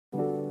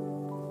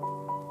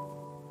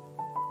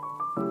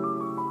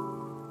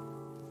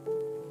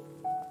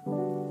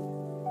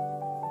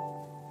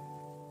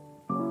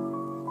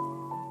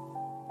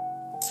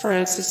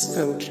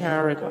Francisco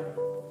Trrega,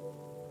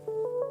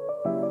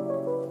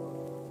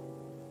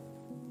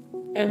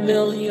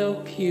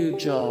 Emilio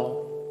Pujol,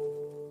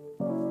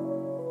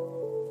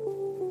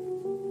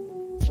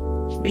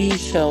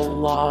 Miguel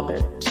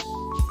Llobet,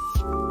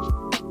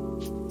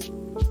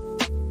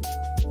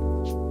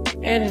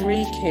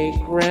 Enrique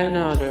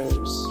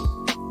Granados,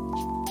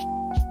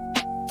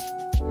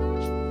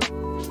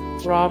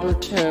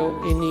 Roberto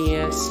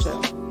Iniesta,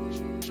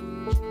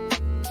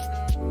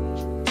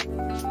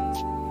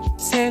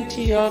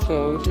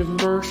 Santiago de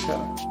Murcia,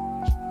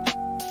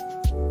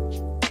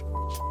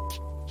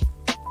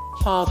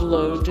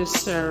 Pablo de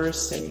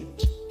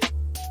Sarasate,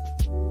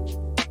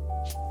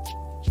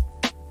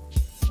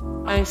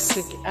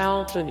 Isaac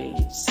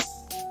Albanese,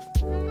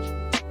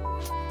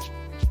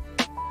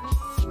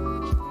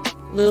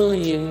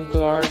 Lilian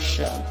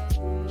Garcia,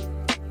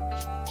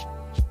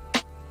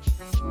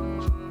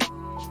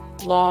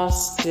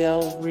 Los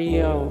del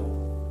Rio,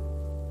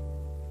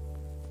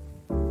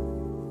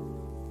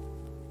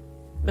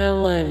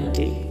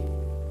 Melendi,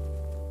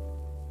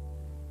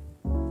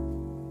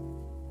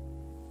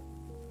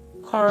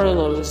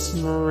 Carlos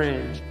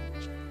Marin,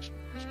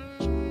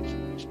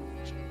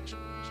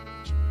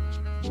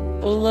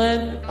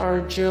 Belen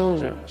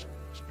Arjona,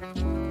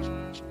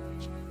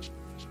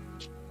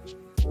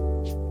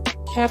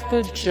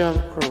 Kepa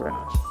Junkara,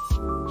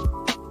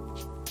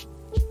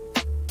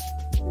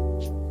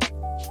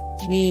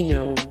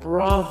 Nino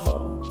Bravo,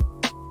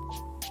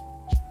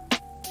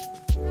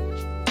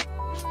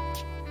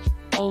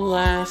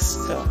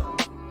 Alaska,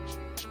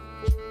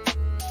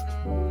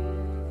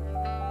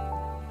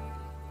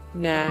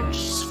 Nash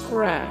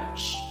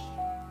Scratch,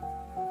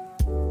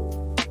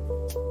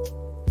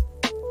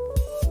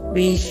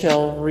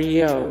 Michel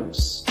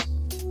Rios,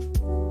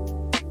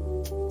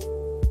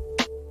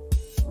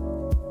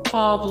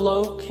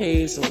 Pablo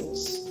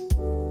Casals,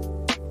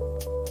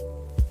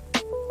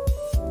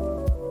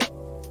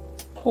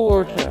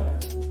 Porta,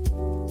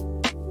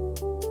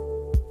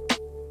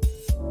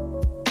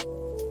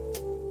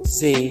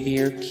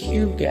 Xavier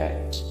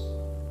Cugat,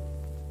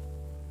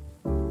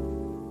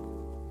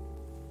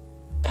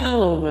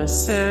 Paloma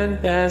San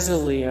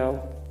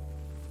Basilio,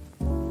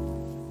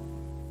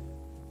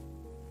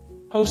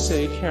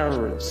 Jose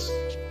Carreras.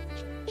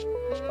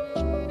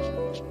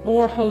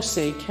 More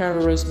Jose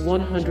Carreras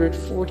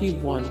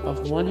 141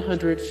 of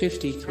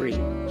 153.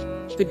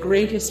 The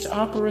greatest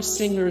opera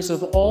singers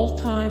of all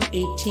time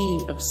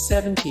 18 of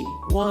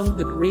 71.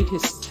 The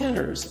greatest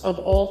tenors of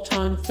all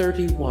time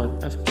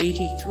 31 of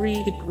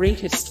 83. The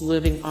greatest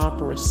living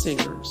opera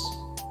singers: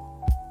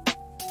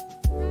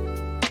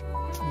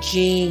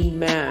 Jean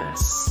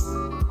Masse,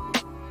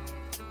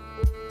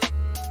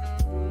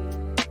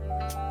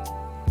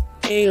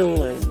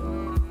 Aylin,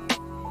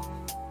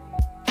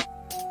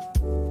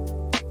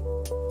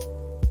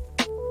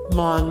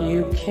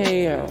 Manu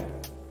Chao,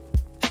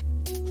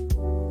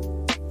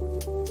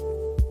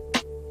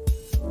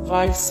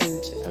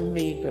 Vicente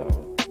Amigo,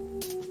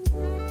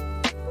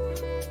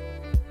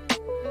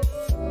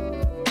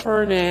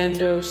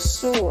 Fernando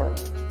Sor,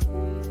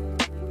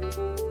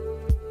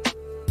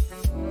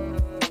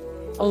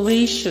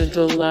 Alicia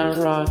de la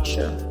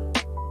Rocha,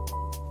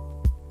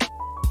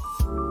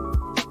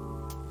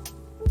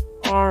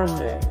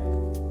 Arme,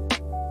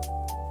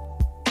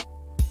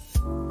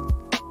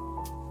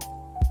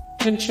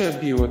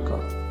 Conchabuica.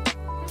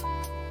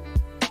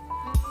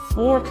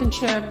 More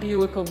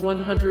Conchabuica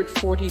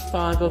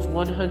 145 of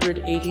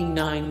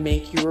 189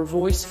 make your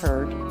voice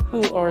heard.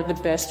 Who are the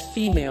best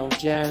female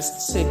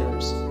jazz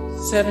singers?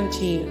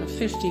 17 of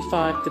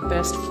 55 the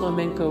best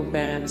flamenco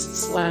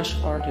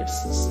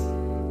bands/artists.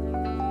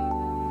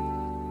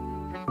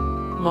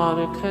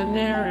 Monica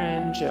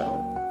Naranjo,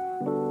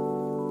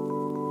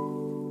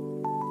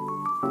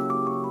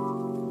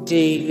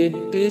 David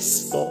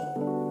Bisbal,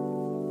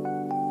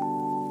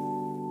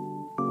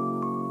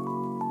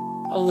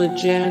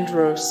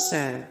 Alejandro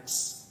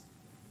Sanz,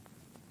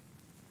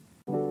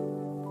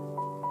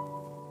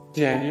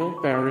 Daniel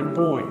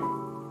Barenboim.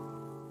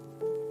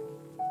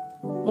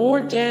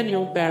 More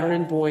Daniel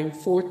Barenboim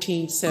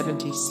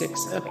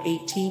 1476 of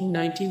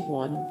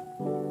 1891.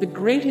 The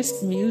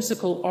greatest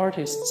musical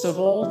artists of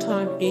all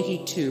time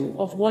 82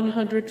 of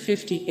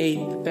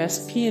 158. The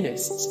best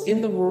pianists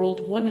in the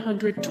world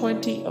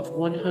 120 of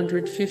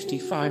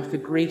 155. The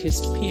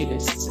greatest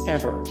pianists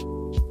ever: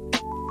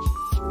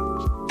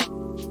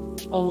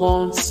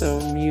 Alonso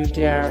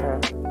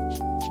Mudara,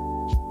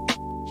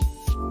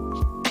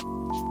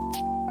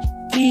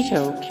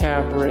 Tito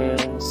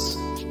Cabrales,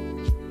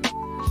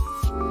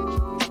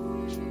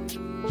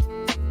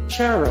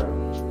 Charo.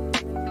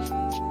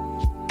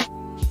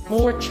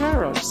 More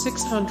Charo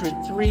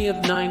 603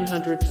 of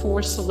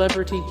 904.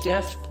 Celebrity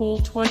Death Pool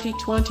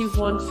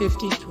 2021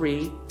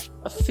 53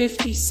 of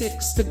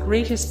 56. The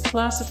greatest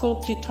classical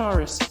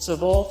guitarists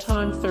of all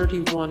time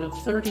 31 of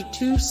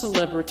 32.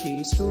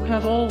 Celebrities who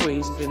have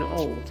always been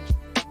old: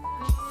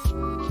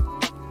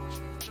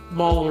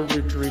 Mahler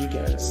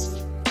Rodriguez,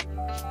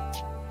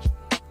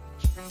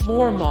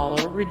 More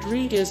Mahler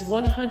Rodriguez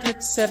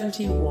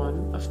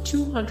 171 of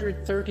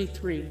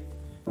 233.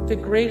 The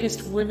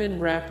greatest women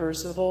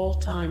rappers of all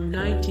time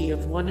 90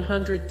 of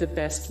 100 the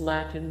best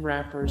Latin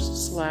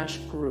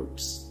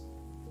rappers/groups.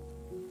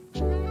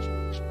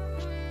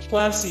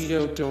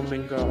 Placido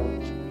Domingo.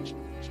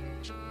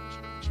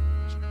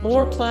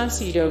 More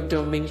Placido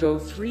Domingo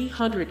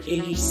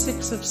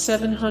 386 of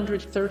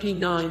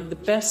 739 the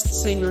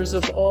best singers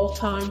of all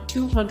time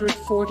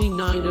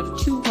 249 of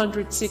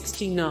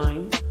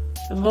 269.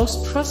 The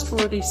most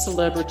trustworthy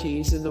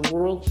celebrities in the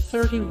world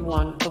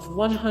 31 of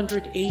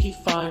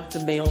 185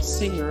 the male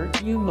singer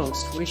you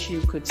most wish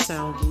you could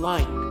sound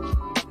like.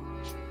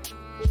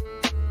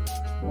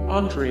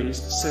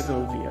 Andres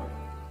Segovia.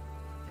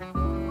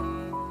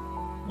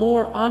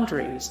 More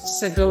Andres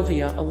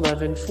Segovia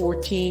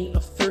 1114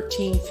 of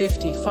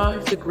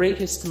 1355 the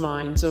greatest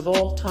minds of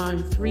all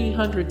time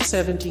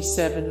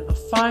 377 of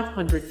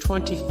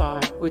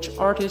 525 which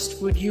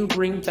artist would you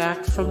bring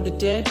back from the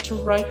dead to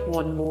write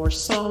one more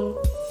song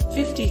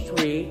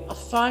 53 of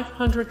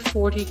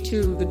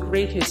 542 the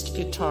greatest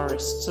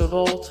guitarists of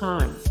all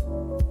time.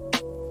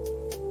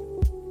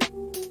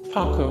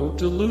 Paco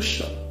de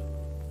Lucia.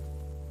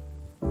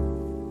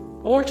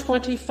 Or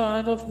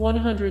 25 of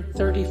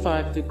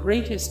 135 the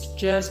greatest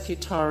jazz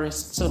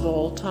guitarists of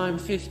all time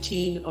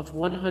 15 of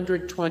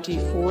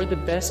 124 the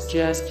best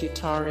jazz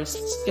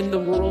guitarists in the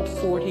world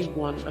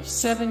 41 of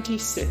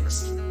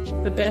 76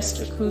 the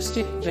best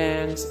acoustic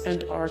bands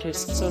and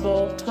artists of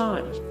all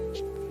time.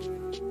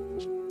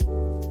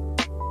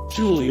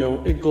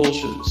 Julio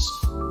Iglesias.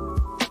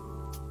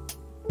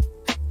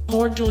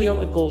 More Julio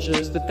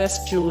Iglesias the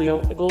best Julio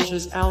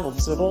Iglesias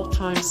albums of all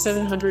time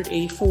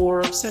 784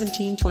 of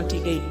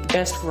 1728 the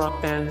best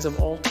rock bands of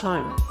all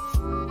time.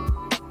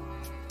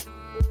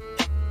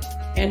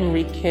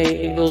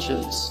 Enrique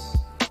Iglesias.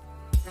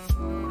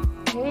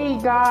 Hey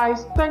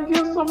guys, thank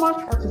you so much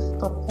for the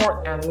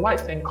support and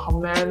likes and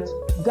comments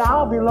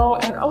down below,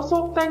 and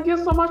also thank you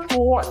so much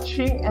for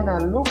watching, and I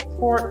look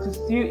forward to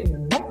see you in the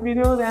next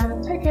video.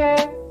 Then take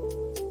care,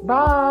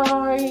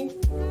 bye.